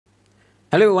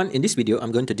Hello everyone, in this video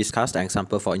I'm going to discuss the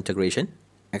example for integration,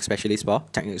 especially for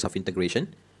techniques of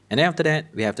integration, and then after that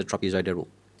we have the trapezoidal rule.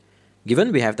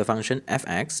 Given we have the function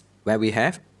fx where we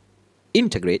have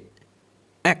integrate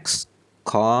x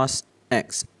cos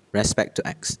x respect to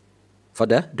x for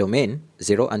the domain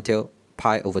 0 until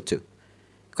pi over 2.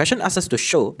 The question asks us to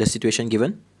show the situation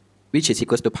given which is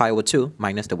equals to pi over 2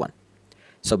 minus the 1.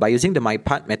 So by using the my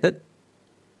part method,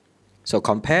 so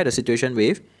compare the situation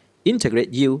with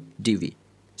integrate u dv.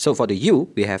 So for the u,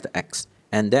 we have the x,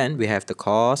 and then we have the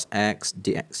cos x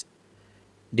dx.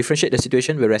 Differentiate the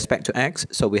situation with respect to x,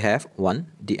 so we have 1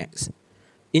 dx.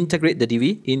 Integrate the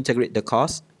dv, integrate the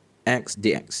cos x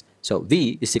dx. So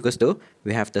v is equals to,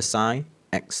 we have the sine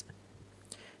x.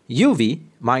 uv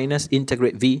minus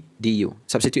integrate v du.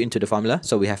 Substitute into the formula,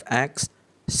 so we have x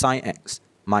sine x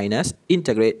minus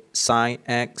integrate sine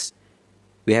x.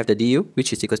 We have the du,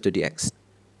 which is equals to dx.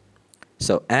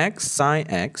 So x sine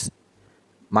x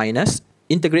minus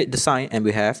integrate the sine, and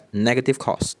we have negative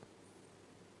cos.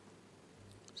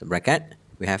 So bracket,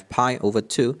 we have pi over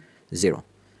 2, 0.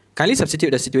 Kindly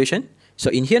substitute the situation. So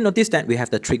in here, notice that we have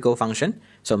the trigo function.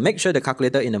 So make sure the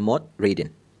calculator in the mode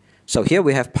radian. So here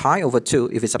we have pi over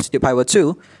 2. If we substitute pi over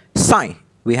 2, sine,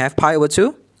 we have pi over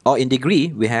 2, or in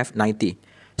degree, we have 90.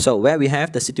 So where we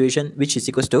have the situation which is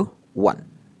equals to 1.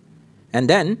 And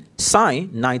then sine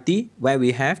 90, where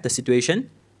we have the situation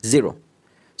 0.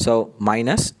 So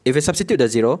minus, if we substitute the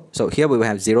 0, so here we will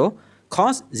have 0,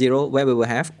 cos 0, where we will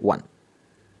have 1.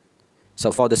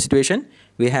 So for the situation,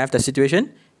 we have the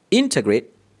situation integrate,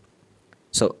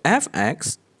 so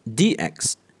fx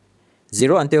dx,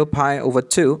 0 until pi over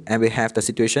 2, and we have the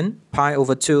situation pi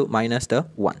over 2 minus the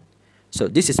 1. So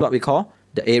this is what we call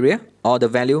the area or the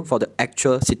value for the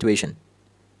actual situation.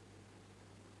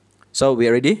 So we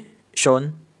already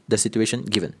shown the situation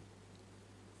given.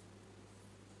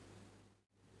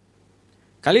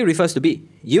 Kindly refers to B.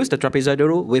 Use the trapezoidal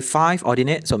rule with 5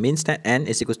 ordinates, so means that n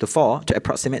is equals to 4 to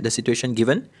approximate the situation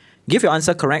given. Give your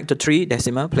answer correct to 3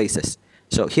 decimal places.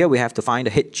 So here we have to find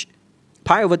the h.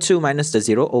 Pi over 2 minus the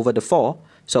 0 over the 4.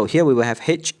 So here we will have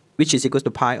h, which is equals to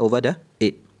pi over the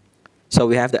 8. So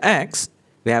we have the x.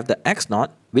 We have the x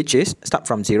naught, which is start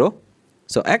from 0.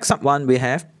 So x sub 1 we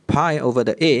have pi over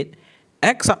the 8.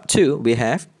 X sub 2 we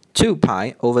have 2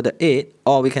 pi over the 8,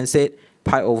 or we can say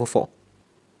pi over 4.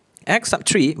 X sub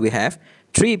 3 we have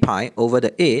 3 pi over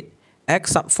the 8.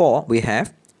 X sub 4 we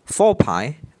have 4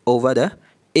 pi over the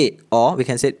 8, or we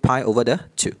can say pi over the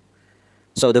 2.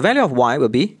 So the value of y will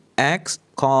be x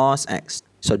cos x.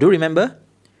 So do remember,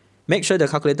 make sure the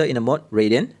calculator in the mode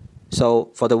radian. So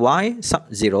for the y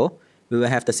sub 0, we will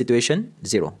have the situation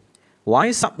 0.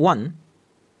 Y sub 1,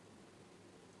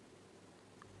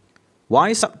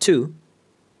 y sub 2,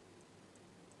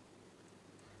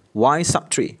 y sub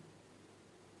 3.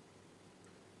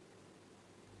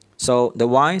 So the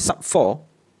y sub 4,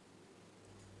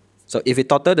 so if we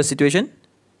total the situation,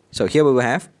 so here we will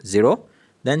have 0,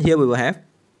 then here we will have,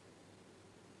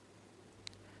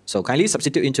 so kindly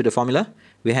substitute into the formula,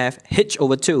 we have h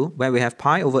over 2, where we have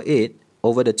pi over 8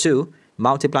 over the 2,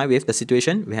 multiply with the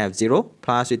situation, we have 0,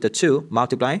 plus with the 2,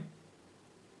 multiply.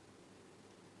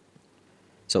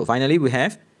 So finally we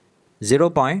have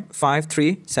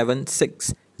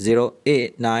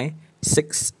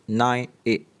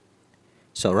 0.5376089,698.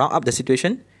 So round up the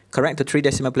situation, correct to 3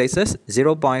 decimal places,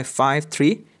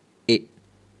 0.538.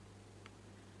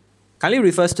 Kindly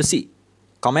refers to C.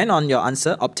 Comment on your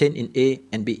answer obtained in A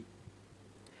and B.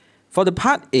 For the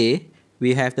part A,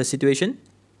 we have the situation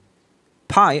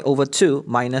pi over 2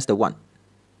 minus the 1.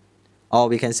 Or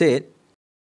we can say it,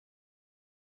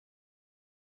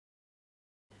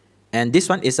 and this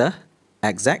one is a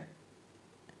exact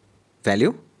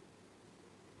value.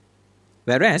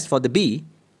 Whereas for the B,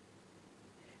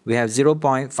 we have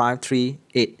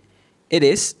 0.538. It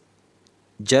is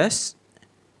just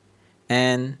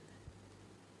an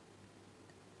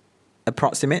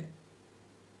approximate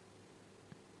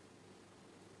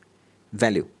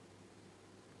value.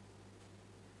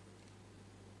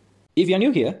 If you are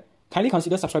new here, kindly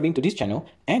consider subscribing to this channel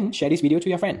and share this video to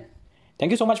your friend.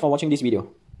 Thank you so much for watching this video.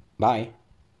 Bye.